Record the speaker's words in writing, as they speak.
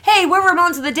we're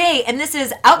Ramones of the Day, and this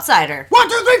is Outsider. 1,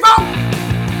 2, 3,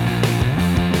 4!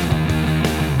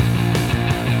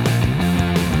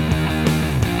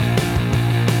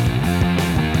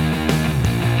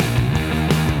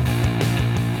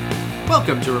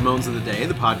 Welcome to Ramones of the Day,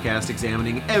 the podcast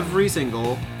examining every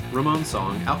single Ramones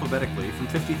song alphabetically from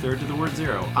 53rd to the word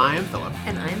 0. I am Philip.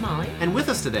 And I am Molly. And with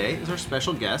us today is our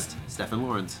special guest, Stefan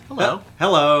Lawrence. Hello.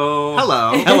 Hello.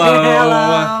 Hello.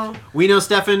 Hello. We know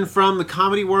Stefan from the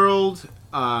comedy world.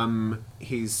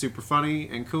 He's super funny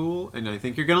and cool, and I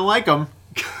think you're going to like him.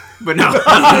 But no.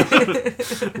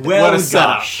 Well, what a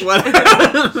setup.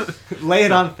 Lay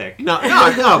it on thick. No,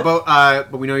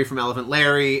 but we know you from Elephant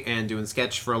Larry and doing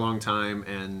sketch for a long time,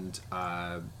 and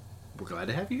we're glad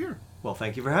to have you here. Well,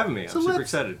 thank you for having me. I'm super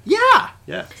excited.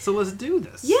 Yeah. So let's do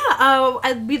this.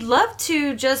 Yeah, we'd love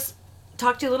to just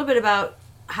talk to you a little bit about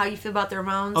how you feel about the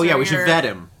Ramones. Oh, yeah, we should vet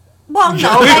him. Well, no,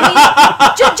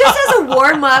 I mean, just as a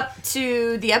warm-up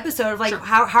to the episode of, like,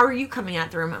 how are you coming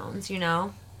at the Ramones, you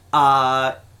know?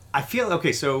 I feel,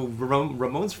 okay, so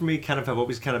Ramones for me kind of have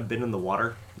always kind of been in the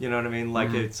water. You know what I mean?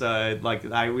 Like, it's, like,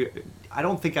 I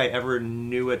don't think I ever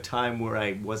knew a time where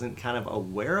I wasn't kind of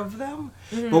aware of them,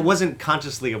 but wasn't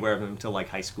consciously aware of them until, like,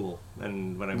 high school,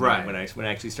 and when I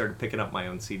actually started picking up my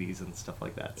own CDs and stuff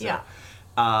like that. So, yeah.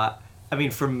 I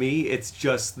mean, for me, it's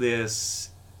just this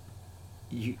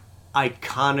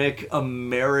iconic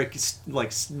American,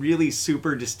 like, really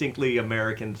super distinctly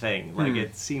American thing. Like,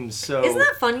 it seems so... Isn't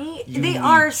that funny? Unique. They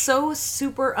are so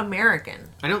super American.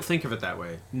 I don't think of it that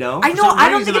way. No? I know, some I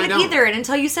don't reason think of I it don't. either, and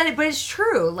until you said it, but it's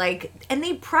true. Like, and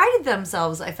they prided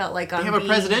themselves, I felt like, on They have a being...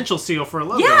 presidential seal for a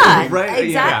logo. Yeah, Right,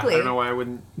 exactly. I don't know why I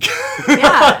wouldn't...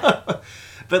 Yeah.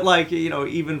 But, like, you know,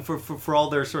 even for all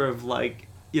their sort of, like,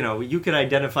 you know, you could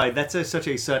identify that's such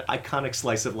a iconic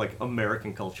slice of, like,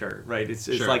 American culture, right?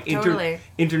 It's Sure. like Totally.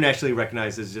 internationally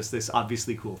recognized as just this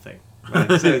obviously cool thing,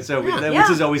 right? So Yeah. which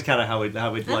is always kind of how it I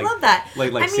like love that.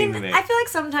 like I seemed mean, to me. I feel like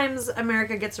sometimes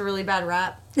America gets a really bad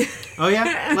rap. Oh,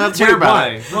 yeah? Let's Wait, hear about why?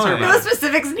 it. Let's Why? hear No about it.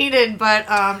 specifics needed, but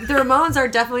the Ramones are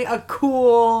definitely a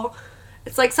cool...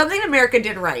 It's like something America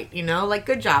did right, you know? Like,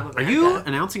 good job, Are America. you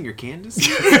announcing your candidacy?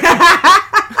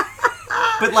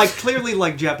 But, like, clearly,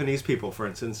 like, Japanese people, for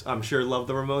instance, I'm sure love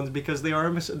the Ramones because they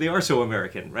are so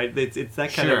American, right? It's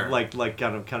that kind Sure. of like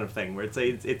kind of thing where it's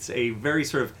a very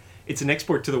sort of it's an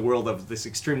export to the world of this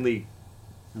extremely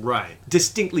Right.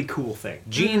 distinctly cool thing.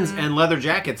 Jeans and leather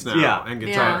jackets now, Yeah. and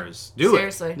guitars. Do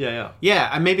Seriously. Yeah. Yeah,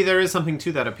 and maybe there is something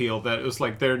to that appeal that it was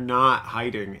like they're not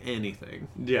hiding anything.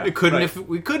 Yeah, we couldn't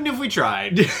right. if we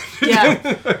tried.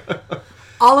 Yeah.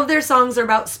 All of their songs are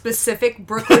about specific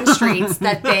Brooklyn streets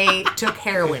that they took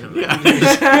heroin on.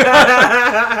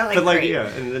 But like, great. yeah,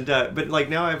 and but like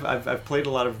now I've played a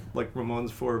lot of like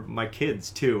Ramones for my kids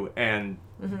too, and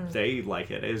they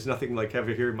like it. There's nothing like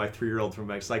ever hearing my 3-year-old from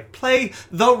back like play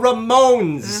the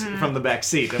Ramones from the back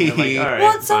seat. And I'm like, all right.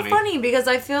 Well, it's so funny. funny because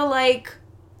I feel like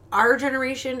our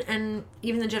generation and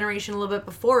even the generation a little bit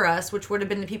before us, which would have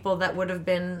been the people that would have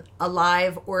been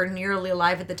alive or nearly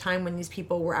alive at the time when these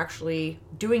people were actually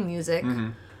doing music,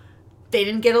 they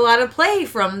didn't get a lot of play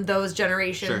from those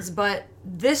generations. Sure. But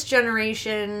this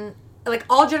generation, like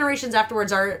all generations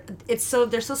afterwards, they're so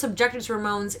subjected to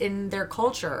Ramones in their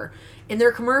culture, in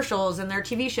their commercials, in their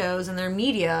TV shows, in their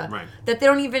media, Right. that they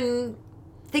don't even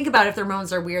think about if the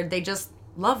Ramones are weird. They just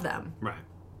love them. Right.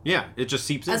 Yeah, it just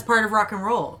seeps in. As part of rock and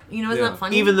roll. You know, isn't that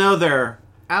funny? Even though they're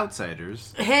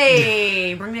outsiders.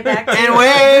 Hey, bring it back to And the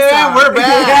we're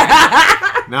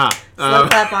back. Nah. Slow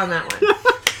clap on that one.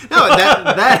 No,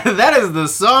 that is the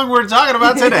song we're talking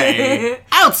about today.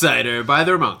 Outsider by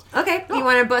the Ramones. Okay, you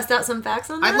want to bust out some facts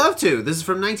on that? I'd love to. This is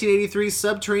from 1983's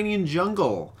Subterranean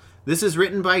Jungle. This is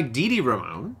written by Dee Dee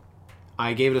Ramone.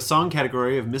 I gave it a song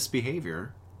category of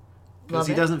misbehavior. Because Love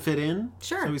he it. doesn't fit in.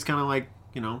 Sure. So he's kind of like,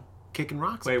 kicking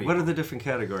rocks. at Wait, what are people. the different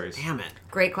categories? Damn it.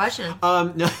 Great question. No,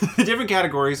 the different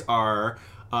categories are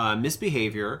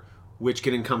misbehavior, which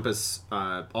can encompass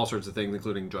all sorts of things,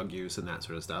 including drug use and that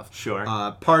sort of stuff. Sure.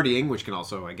 Partying, which can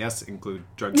also, I guess, include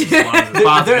drug use as long as it's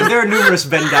possible. There are numerous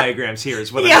Venn diagrams here.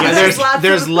 Is what Yeah, I guess. there's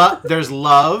lots of- there's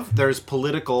love, there's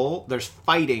political, there's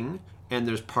fighting, and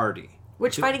there's party.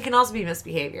 Which fighting can also be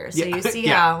misbehavior. So Yeah, you see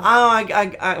yeah. how...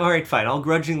 Oh, all right, fine. I'll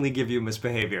grudgingly give you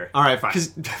misbehavior. All right, fine.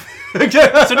 'Cause-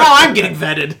 So now I'm getting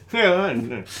vetted. Yeah,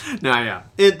 No, yeah.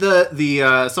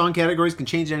 The song categories can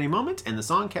change at any moment, and the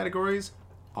song categories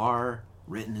are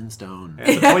written in stone.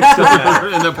 the points don't matter.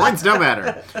 And the points don't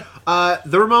matter.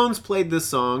 The Ramones played this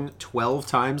song 12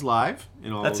 times live.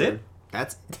 In all That's of their- it?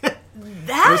 That's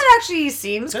That actually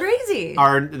seems crazy.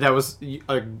 that was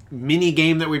a mini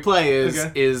game that we play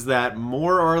Okay. is that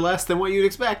more or less than what you'd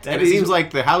expect. That And it is- seems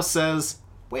like the house says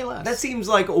way less. That seems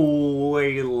like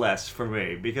way less for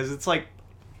me because it's like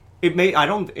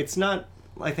it's not.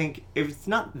 I think it's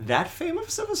not that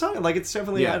famous of a song. Like it's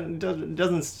definitely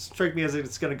doesn't strike me as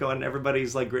it's going to go on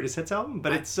everybody's like greatest hits album.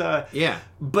 But it's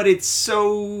But it's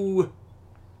so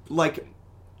like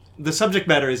the subject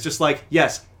matter is just like,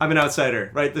 yes, I'm an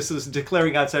outsider, right? This is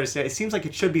declaring outsider status. It seems like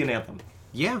it should be an anthem.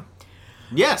 Yeah.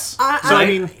 Yes. I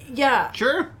mean,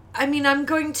 sure. I mean, I'm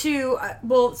going to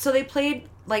so they played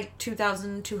like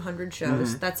 2,200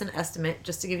 shows. That's an estimate,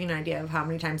 just to give you an idea of how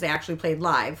many times they actually played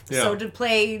live. Yeah. So to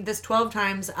play this 12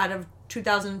 times out of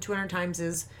 2,200 times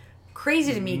is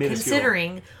crazy to me, Minuscule.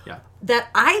 considering that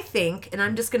I think, and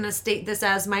I'm just going to state this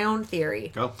as my own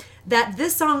theory, that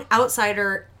this song,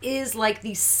 Outsider, is like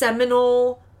the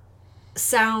seminal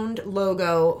sound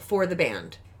logo for the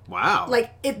band. Wow.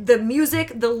 Like, the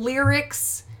music, the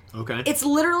lyrics... Okay. It's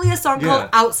literally a song called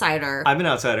Outsider. I'm an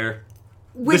outsider.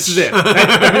 Which, This is it.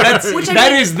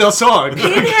 That is the song.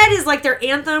 Pinhead is like their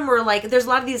anthem, or like there's a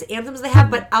lot of these anthems they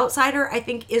have, but Outsider, I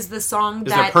think, is the song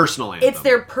It's their personal anthem. It's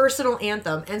their personal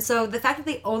anthem. And so the fact that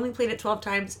they only played it 12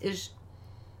 times is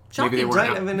shocking. Maybe they weren't, Right,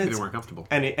 I mean, maybe it's- they weren't comfortable.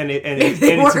 And They it's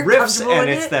weren't riffs comfortable and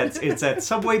with it's that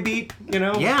subway beat, you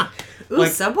know? Yeah. Ooh,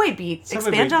 like- Subway Beat. Subway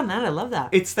Expand Beat. on that. I love that.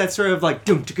 It's that sort of like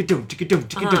dum ticka dum ticka dum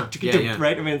ticka dum ticka dum, Yeah.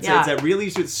 right? I mean, it's that really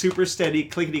super steady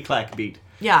clickety clack beat,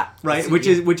 Yeah. right? Which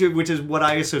is what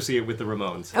I associate with the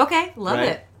Ramones. Okay, love Right.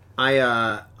 it.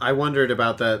 I wondered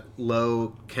about that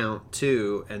low count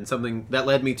too, and something that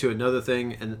led me to another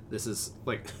thing, and this is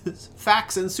like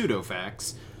facts and pseudo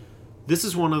facts. This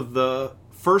is one of the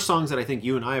first songs that I think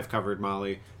you and I have covered,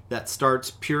 Molly, that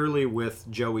starts purely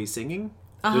with Joey singing.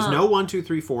 There's no 1, 2,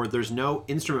 3, 4. There's no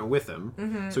instrument with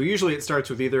him. So usually it starts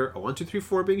with either a 1, 2, 3,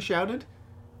 4 being shouted,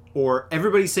 or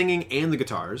everybody singing and the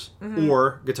guitars,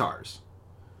 or guitars.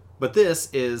 But this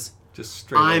is Just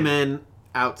straight. I'm an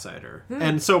outsider.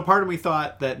 And so part of me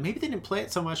thought that maybe they didn't play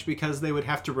it so much because they would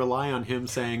have to rely on him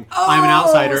saying, I'm an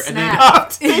outsider.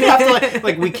 snap. And they'd have to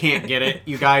like, we can't get it,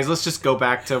 you guys. Let's just go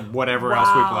back to whatever else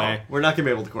we play. We're not gonna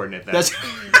be able to coordinate that. That's,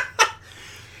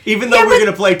 Even though we're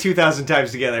gonna play 2,000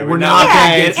 times together, We're not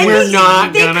gonna get- And we're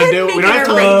not they gonna could do it. make We don't have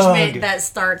an to arrangement Ugh. that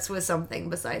starts with something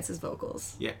besides his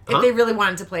vocals. Yeah. If Huh? they really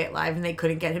wanted to play it live and they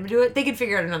couldn't get him to do it, they could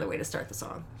figure out another way to start the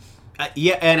song.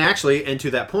 yeah, and actually, and to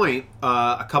that point,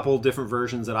 a couple different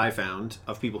versions that I found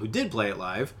of people who did play it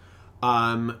live.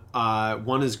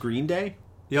 One is Green Day.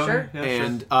 Yeah, Sure.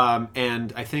 yeah,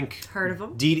 And I think Heard of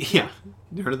them? Dee Dee, yeah,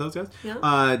 you heard of those guys?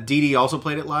 Yeah. Dee Dee also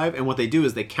played it live, and what they do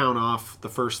is they count off the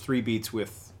first 3 beats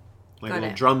with like Got a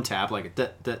little it. drum tap, like a da,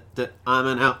 da, da, I'm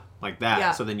an out, like that.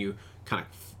 Yeah. So then you kind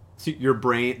of their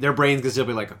brains can still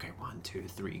be like, okay, 1, 2,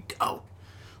 3, go,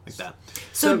 like that.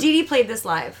 So Dee Dee played this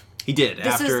live. He did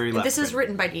after he left. This is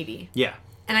written by Dee Dee. Yeah.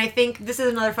 And I think this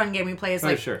is another fun game we play. Is Oh,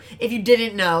 like, sure. if you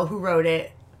didn't know who wrote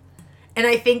it. And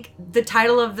I think the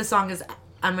title of the song is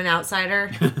I'm an Outsider.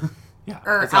 Yeah,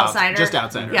 Or it's out- Outsider. just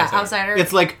outsider. Yeah, Outsider.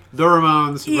 It's like the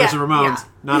Ramones Yeah, versus Ramones, yeah.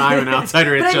 not I'm an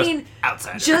outsider. It's But I just mean,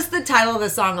 outsider. Just the title of the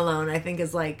song alone, I think,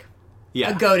 is like yeah,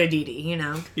 a go to Dee Dee, you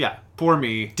know? yeah. Poor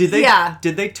me. Did they? Yeah.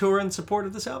 Did they tour in support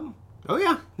of this album? Oh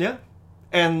yeah. Yeah.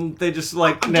 And they just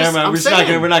like, I'm never just- mind. I'm We're just not saying.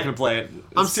 gonna. We're not gonna play it.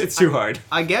 It's too hard.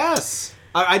 I guess.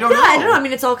 I don't Yeah, know. I don't know. I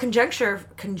mean, it's all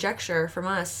conjecture from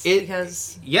us It-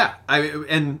 because Yeah,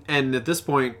 and at this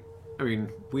point, I mean,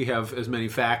 we have as many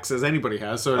facts as anybody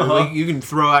has, so Uh-huh. you can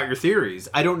throw out your theories.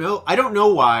 I don't know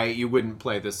why you wouldn't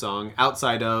play this song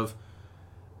outside of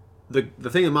the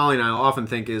thing that Molly and I often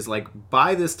think is like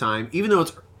by this time, even though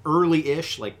it's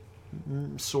early-ish, like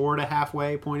sort of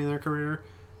halfway point in their career,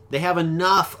 they have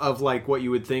enough of like what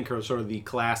you would think are sort of the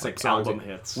classic Like songs. album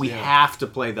that hits, We yeah. have to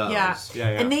play those. yeah.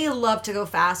 Yeah, yeah. And they love to go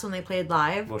fast when they played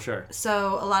live. Well, sure.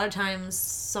 So a lot of times,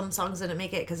 some songs didn't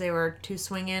make it because they were too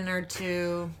swinging or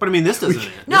too. But I mean, this doesn't.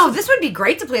 No, this would be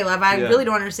great to play live. I Yeah. really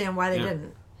don't understand why they Yeah.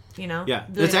 didn't. You know? Yeah,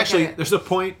 Really it's don't actually get it. there's a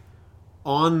point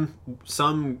on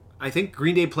some. I think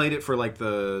Green Day played it for like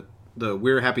the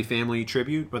We're a Happy Family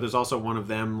tribute, but there's also one of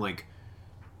them like,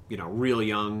 real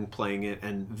young playing it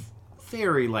and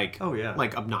very like Oh, yeah.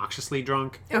 like obnoxiously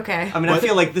drunk. Okay. I mean, I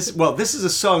feel like this. Well, this is a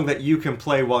song that you can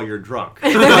play while you're drunk.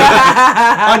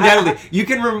 Undoubtedly,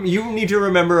 you need to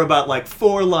remember about like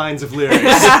 4 lines of lyrics,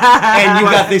 and you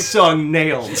got this song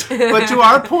nailed. But to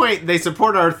our point, they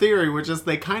support our theory, which is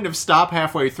they kind of stop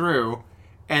halfway through,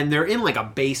 and they're in like a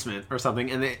basement or something,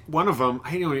 and one of them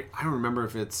I don't remember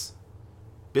if it's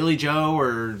Billy Joe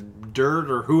or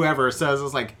Dirt or whoever says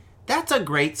it's like that's a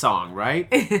great song, right?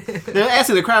 They're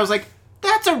asking the crowd was like.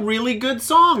 That's a really good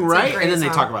song, right? great And then they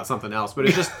song. talk about something else, but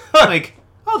it's just like,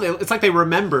 it's like they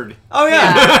remembered Oh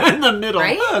yeah, in the middle.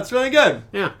 Right? Oh, that's really good.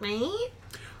 Yeah.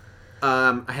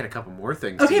 I had a couple more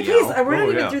things. Okay, to please. yell. We're not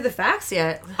even yeah. through the facts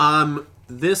yet.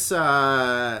 This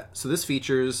this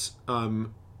features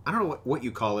I don't know what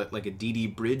you call it, like a Dee Dee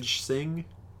bridge sing.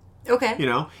 Okay. You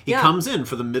know, he Yeah. comes in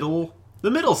for the middle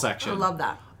section. I love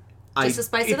that. Just to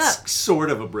spice it It's up. sort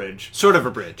of a bridge. Sort of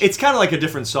a bridge. It's kind of like a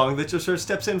different song that just sort of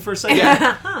steps in for a second.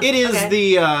 Yeah. It is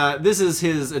Okay. the this is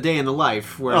his A Day in the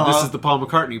Life, where this Uh-huh. is the Paul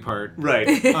McCartney part. Right.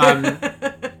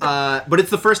 But it's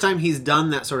the first time he's done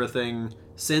that sort of thing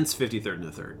since 53rd and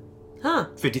the Third. Huh.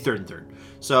 53rd and Third.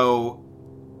 So,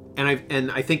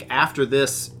 and I think after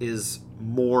this is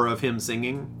more of him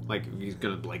singing. Like he's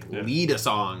gonna lead a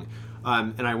song,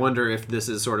 and I wonder if this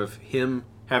is sort of him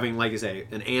having, like you say,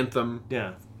 an anthem.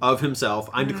 Yeah. Of himself.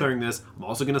 I'm declaring this. I'm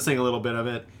also going to sing a little bit of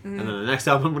it, and then the next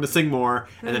album I'm going to sing more,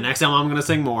 and the next album I'm going to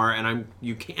sing more, and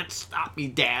you can't stop me,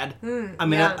 Dad. I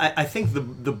mean, Yeah. I think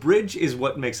the bridge is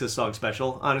what makes this song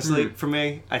special, honestly, for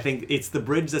me. I think it's the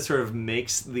bridge that sort of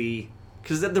makes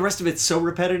because the rest of it's so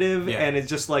repetitive, Yeah. and it's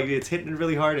just like, it's hitting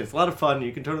really hard, it's a lot of fun,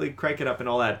 you can totally crank it up and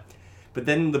all that. But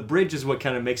then the bridge is what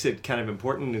kind of makes it kind of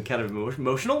important and kind of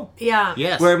emotional. Yeah.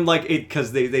 Yes. Where I'm like,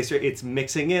 because they start, it's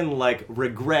mixing in like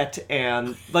regret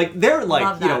and like they're like,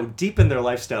 Love you that. know, deep in their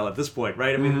lifestyle at this point,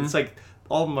 right? I mean, it's like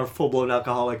all of them are full blown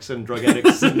alcoholics and drug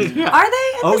addicts. And, Are they?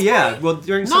 At oh this yeah, point? well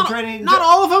during some not, training, not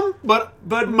all of them, but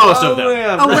most of them.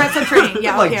 Yeah. Oh, we're at some training.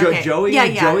 Yeah. like Okay. Okay. Joey, Yeah.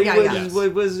 Yeah. Joey yeah, was, yeah.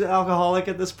 was alcoholic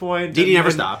at this point. Dee Dee never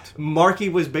And stopped. Marky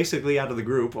was basically out of the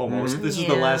group almost. This is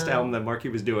the last Yeah. album that Marky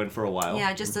was doing for a while.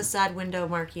 Yeah, just a sad window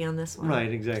marquee on this one. Right,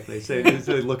 exactly. So it's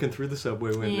like looking through the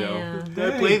subway window. Yeah.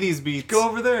 Dad, play these beats. Go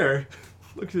over there.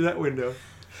 Look through that window.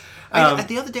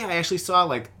 The other day I actually saw,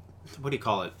 like, what do you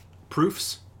call it?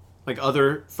 Proofs? Like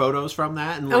other photos from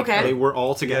that, and like Okay. they were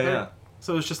all together. Yeah.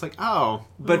 So it was just like, oh.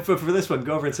 But for this one,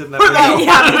 go over and sit in that window.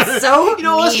 Yeah, it's so You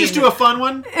know, let's just do a fun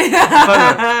one.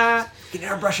 You can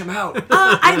airbrush him out.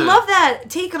 I love that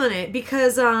take on it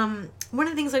because one of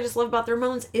the things I just love about the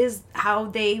Ramones is how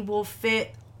they will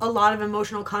fit a lot of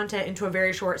emotional content into a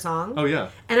very short song. Oh yeah.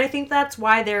 And I think that's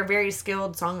why they're very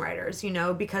skilled songwriters, you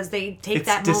know, because they take It's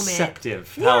that moment.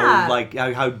 deceptive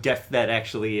Yeah. how deft that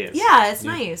actually is. Yeah, it's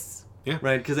nice.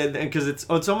 Right, because it's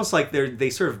almost like they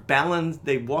sort of balance.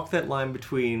 They walk that line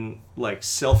between like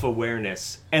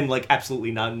self-awareness and like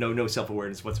absolutely no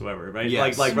self-awareness whatsoever. Right,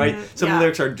 Yes. like right. Some Yeah.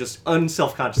 lyrics are just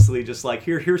unself-consciously just like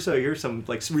here's some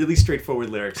like really straightforward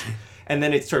lyrics, and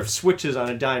then it sort of switches on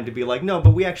a dime to be like no,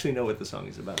 but we actually know what the song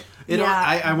is about. You know,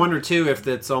 Yeah. I wonder too if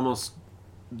that's almost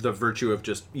the virtue of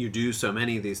just you do so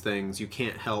many of these things, you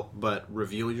can't help but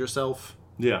reveal yourself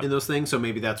Yeah. in those things. So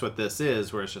maybe that's what this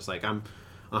is, where it's just like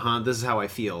this is how I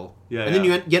feel. Yeah, and then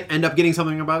yeah. you end up getting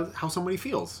something about how somebody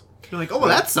feels. You're like, oh, well,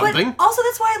 that's something. But also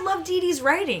that's why I love Dee Dee's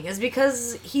writing is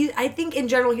because I think in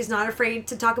general he's not afraid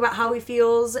to talk about how he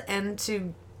feels and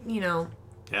to, you know,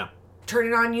 Yeah. turn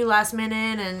it on you last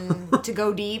minute and to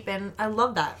go deep, and I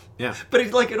love that. Yeah. But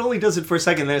it only does it for a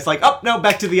second, then it's like oh no,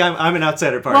 back to the I'm an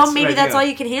outsider part. Well, maybe that's all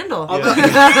you can handle.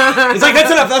 It's like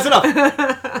that's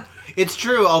enough. It's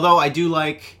true, although I do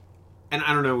like, and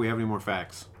I don't know, we have any more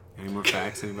facts? Any more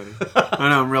facts, anybody? I don't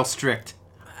know, I'm real strict.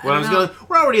 We're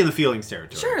already in the feelings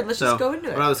territory. Sure, let's just go into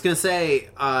it. What I was going to say,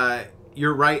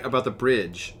 you're right about the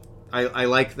bridge. I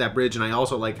like that bridge, and I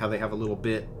also like how they have a little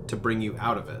bit to bring you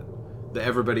out of it. The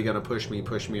everybody gonna push me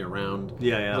around.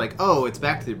 Yeah. Like, oh, it's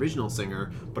back to the original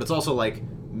singer, but it's also like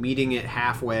meeting it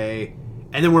halfway,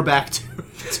 and then we're back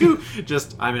to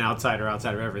just I'm an outsider of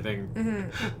everything.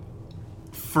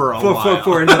 For a while.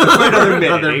 For another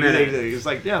minute. Another minute. It's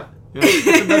like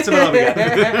that's about all we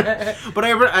got. But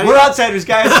We're outsiders,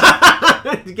 guys.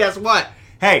 Guess what?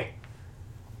 Hey,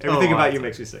 everything Oh, about you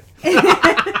makes me sick.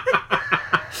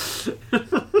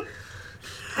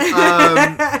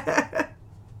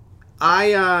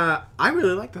 I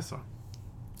really like this song.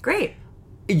 Great.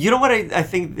 You know what? I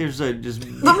think there's a just.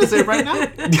 I'm gonna say it right now.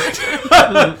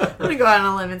 I'm gonna go out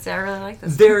on a limb and say I really like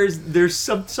this. There's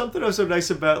something also nice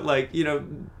about like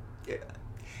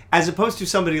as opposed to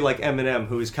somebody like Eminem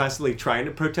who is constantly trying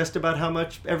to protest about how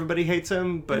much everybody hates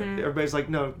him, but everybody's like,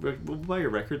 no, we'll buy your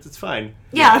records, it's fine.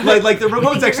 Yeah. Like the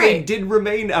Ramones You're actually right. did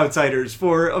remain outsiders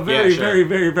for a very, sure. very,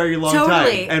 very, very long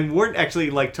Totally. time, and weren't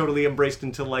actually like totally embraced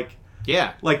until like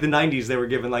Yeah. the 90s. They were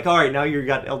given like, all right, now you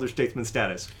got elder statesman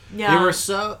status. Yeah.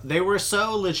 They were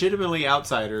so legitimately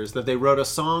outsiders that they wrote a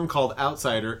song called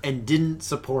Outsider and didn't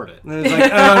support it. And it's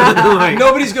like,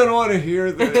 nobody's gonna want to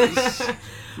hear this.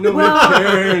 Nobody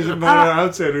cares about our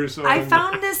outsider song. I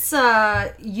found this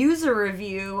user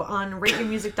review on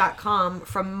rateyourmusic.com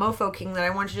from Mofo King that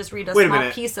I want to just read a Wait a small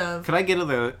minute. piece of. Could I get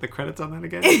the credits on that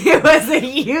again? It was a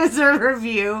user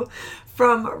review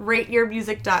from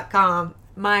rateyourmusic.com.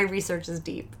 My research is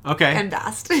deep Okay. and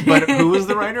vast. But who was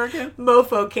the writer again?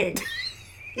 Mofo King.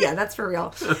 Yeah, that's for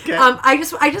real. Okay. I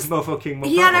just Mofo King.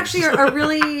 he had actually a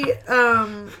really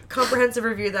comprehensive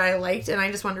review that I liked, and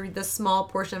I just wanted to read this small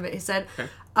portion of it. He said,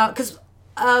 because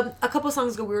a couple of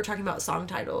songs ago we were talking about song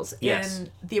titles Yes. and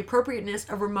the appropriateness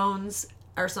of Ramones,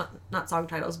 or not song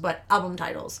titles, but album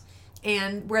titles,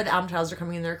 and where the album titles are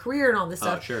coming in their career and all this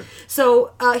stuff. Sure.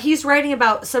 So he's writing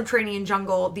about Subterranean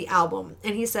Jungle, the album,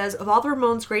 and he says, of all the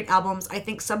Ramones' great albums, I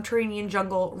think Subterranean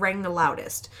Jungle rang the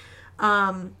loudest.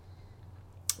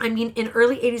 I mean, in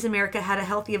early 80s America had a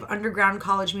healthy of underground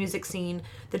college music scene.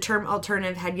 The term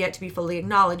alternative had yet to be fully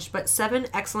acknowledged, but 7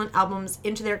 excellent albums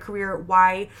into their career,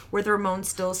 why were the Ramones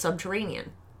still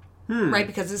subterranean? Right,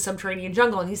 because it's Subterranean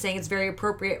Jungle, and he's saying it's very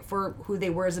appropriate for who they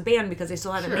were as a band because they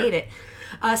still hadn't made it.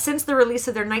 Since the release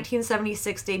of their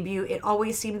 1976 debut, it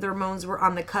always seemed the Ramones were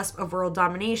on the cusp of world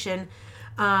domination.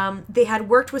 They had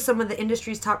worked with some of the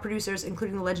industry's top producers,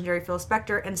 including the legendary Phil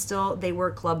Spector, and still they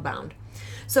were club-bound.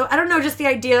 So I don't know, just the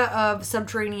idea of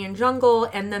Subterranean Jungle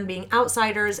and them being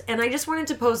outsiders, and I just wanted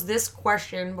to pose this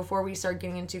question before we start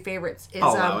getting into favorites. Is,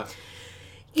 I'll allow it.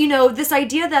 you know, this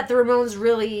idea that the Ramones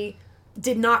really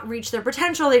did not reach their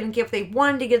potential, they didn't get what they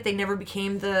wanted to get, they never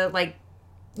became the, like,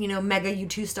 you know, mega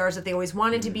U2 stars that they always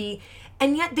wanted to be,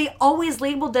 and yet they always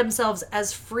labeled themselves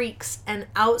as freaks and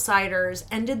outsiders,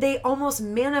 and did they almost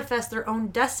manifest their own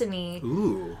destiny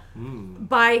Ooh.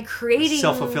 by creating...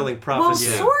 Self-fulfilling prophecy.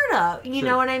 Well, sort of, you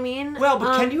know what I mean? Well,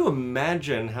 but can you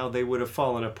imagine how they would have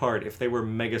fallen apart if they were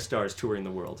megastars touring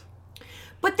the world?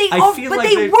 But they I feel like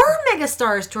they they- were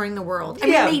megastars touring the world. I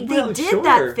Yeah, mean, they well, did sure.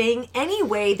 that thing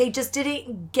anyway. They just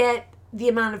didn't get the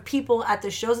amount of people at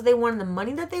the shows that they wanted, the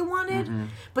money that they wanted.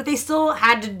 But they still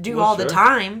had to do Well, all the sure.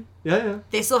 time. Yeah.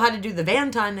 They still had to do the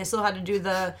van time. They still had to do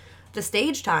the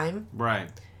stage time. Right.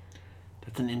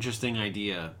 That's an interesting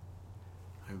idea.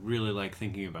 I really like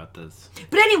thinking about this.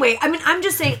 But anyway, I mean, I'm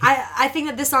just saying, I think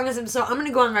that this song is... So I'm going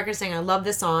to go on record saying I love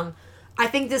this song. I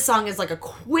think this song is like a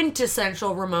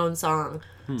quintessential Ramones song.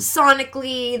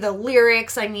 Sonically, the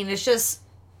lyrics, I mean, it's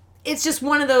just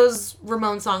one of those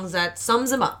Ramones songs that sums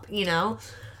them up, you know?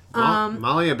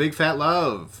 Molly, a big fat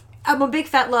love. I'm a big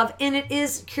fat love, and it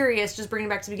is curious, just bringing it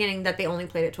back to the beginning, that they only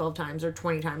played it 12 times or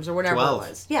 20 times or whatever 12. it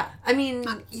was. Yeah, I mean...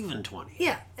 Not even 20.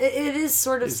 Yeah, it is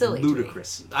sort of It's silly to me.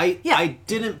 ludicrous. I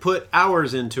didn't put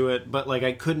hours into it, but like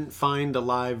I couldn't find a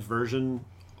live version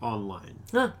online.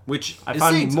 Huh. Which I is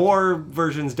found saying more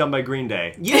versions done by Green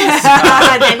Day. Yes.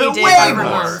 Then you did Way by more.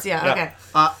 Ramones. Yeah, Yeah. okay.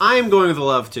 I am going with the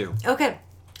love too. Okay.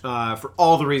 For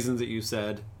all the reasons that you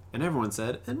said, and everyone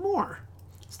said, and more.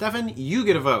 Stefan, you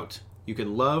get a vote. You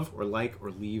can love or like or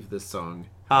leave this song.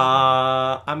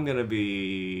 I'm going to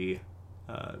be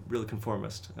really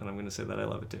conformist, and I'm going to say that I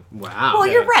love it too. Wow. Well,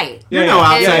 you're right. You're Yeah, no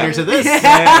yeah, outsider yeah. to this.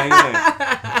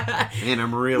 Yeah. And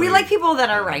I'm really... We like people that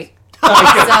are right.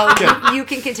 So you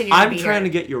can continue to I'm be trying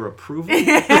here. to get your approval.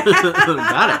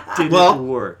 Got it. Didn't Well,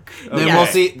 work. then Okay. we'll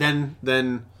see.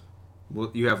 Then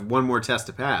you have one more test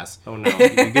to pass. Oh no.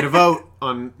 You get a vote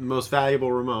on the most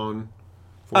valuable Ramon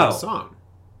for the Oh. song.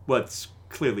 What's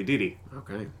clearly Dee Dee.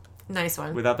 Okay. Nice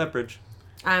one. Without that bridge.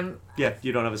 Yeah,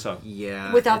 you don't have a song.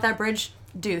 Yeah. Without that bridge,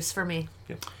 deuce for me.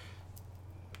 Yeah.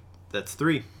 That's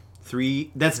 3.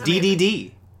 3. That's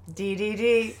DDD.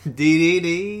 DDD.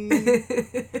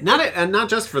 DDD. Not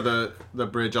just for the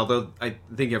bridge, although I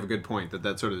think you have a good point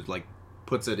that sort of like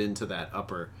puts it into that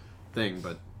upper thing,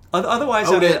 but Otherwise,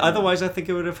 Oh, I think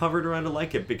it would have hovered around to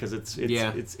like it because it's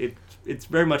Yeah. it's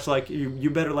very much like you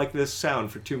better like this sound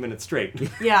for 2 minutes straight.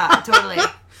 Yeah, totally.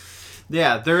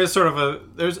 yeah, there is sort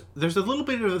of there's a little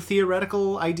bit of a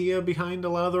theoretical idea behind a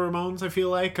lot of the Ramones, I feel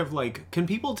like, of like, can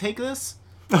people take this?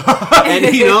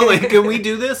 And you know, like, can we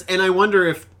do this? And I wonder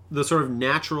if the sort of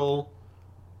natural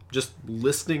just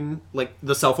listening, like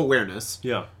the self-awareness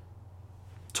Yeah.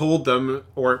 told them,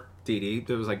 or Dee Dee,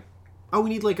 that was like, oh, we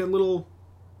need like a little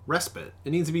respite.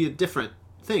 It needs to be a different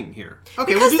thing here.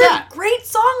 Okay, Because we'll do they're that. greay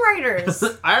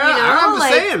songwriters. I'm just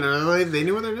like- saying, like, they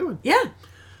knew what they're doing. Yeah.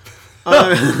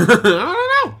 I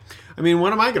don't know. I mean,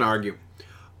 what am I going to argue?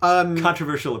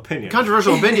 Controversial opinion.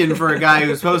 Controversial opinion for a guy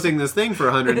who's posting this thing for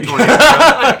 120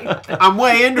 episodes. I'm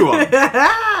way into him.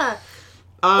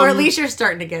 Or at least you're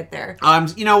starting to get there.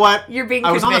 You know what? You're being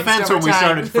I was on the convinced fence when over we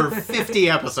time. started for 50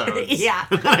 episodes. Yeah.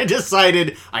 And I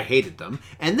decided I hated them.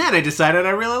 And then I decided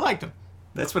I really liked them.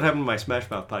 That's what happened to my Smash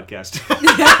Mouth podcast.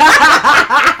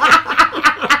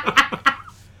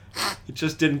 It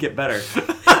just didn't get better.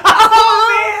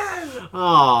 Oh, man!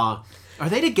 Aw. Are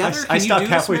they together? I Can you stopped do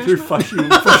halfway Smash through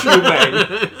Mouth? Fush You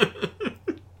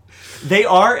Bang. They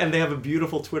are, and they have a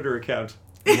beautiful Twitter account.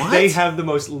 What? They have the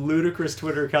most ludicrous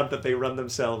Twitter account that they run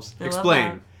themselves. I love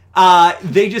Explain.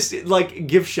 They just like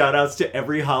give shout outs to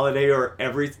every holiday or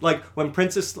every like when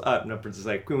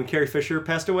when Carrie Fisher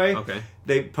passed away. Okay.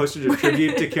 They posted a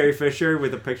tribute to Carrie Fisher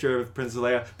with a picture of Princess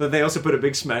Leia, but they also put a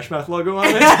big Smash Mouth logo on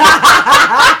it.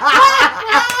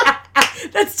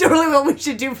 That's totally what we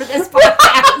should do for this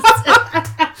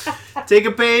podcast. Take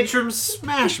a page from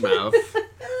Smash Mouth.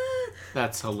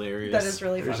 That's hilarious. That is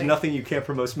really There's funny. nothing you can't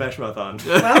promote Smash Mouth on.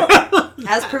 Well,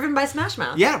 as proven by Smash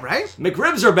Mouth. Yeah, right?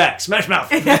 McRibs are back. Smash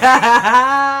Mouth.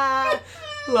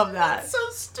 Love that. So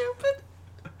stupid.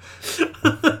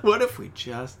 What if we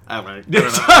just... I don't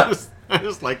know. I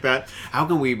just like that. How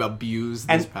can we abuse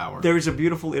this power? There's a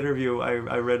beautiful interview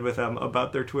I read with them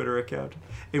about their Twitter account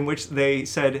in which they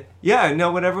said, yeah, no,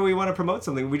 whenever we want to promote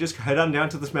something, we just head on down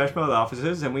to the Smash Mouth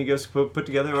offices and we just put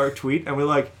together our tweet, and we're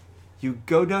like, you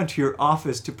go down to your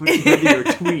office to put together your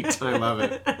tweet. I love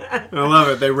it. I love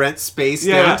it. They rent space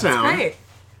Yeah. downtown. That's great.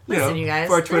 Listen, know, you guys.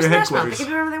 for our They're Twitter Smash Mouth. headquarters. They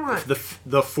can do whatever they want.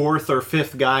 The fourth or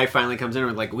fifth guy finally comes in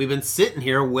and like, we've been sitting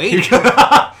here waiting.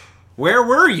 Where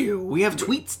were you? We have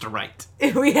tweets to write.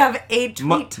 We have a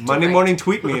tweet. to Monday write. morning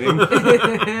tweet meeting. And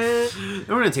we're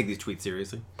going to take these tweets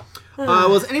seriously. Well,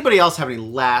 does anybody else have any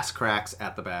last cracks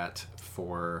at the bat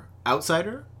for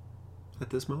Outsider at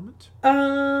this moment?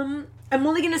 I'm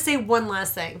only gonna say one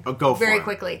last thing. Oh, go for very it.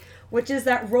 quickly, which is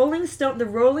that the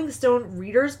Rolling Stone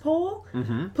readers poll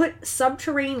put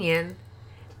Subterranean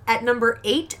at number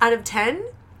 8 out of 10,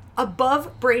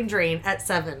 above Brain Drain at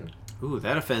 7. Ooh,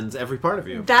 that offends every part of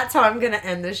you. That's how I'm gonna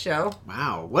end this show.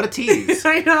 Wow, what a tease.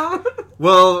 I know.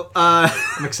 Well,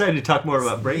 I'm excited to talk more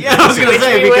about brain drain. yeah, I was going to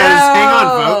say, we because hang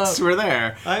on, will. folks, we're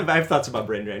there. I have thoughts about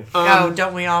brain drain. Oh,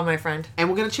 don't we all, my friend? And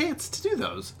we'll get a chance to do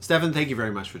those. Stefan, thank you very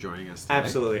much for joining us today.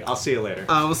 Absolutely. I'll see you later.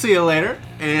 We'll see you later.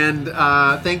 And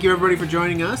thank you, everybody, for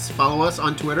joining us. Follow us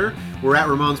on Twitter. We're at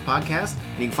Ramones Podcast.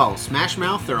 And you can follow Smash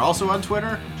Mouth. They're also on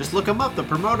Twitter. Just look them up. They'll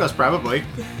promote us, probably.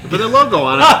 Put their logo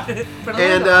on it. Put a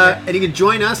And logo on it. and you can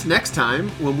join us next time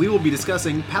when we will be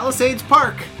discussing Palisades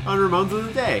Park on Ramones of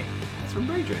the Day. That's from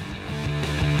Brain Drain.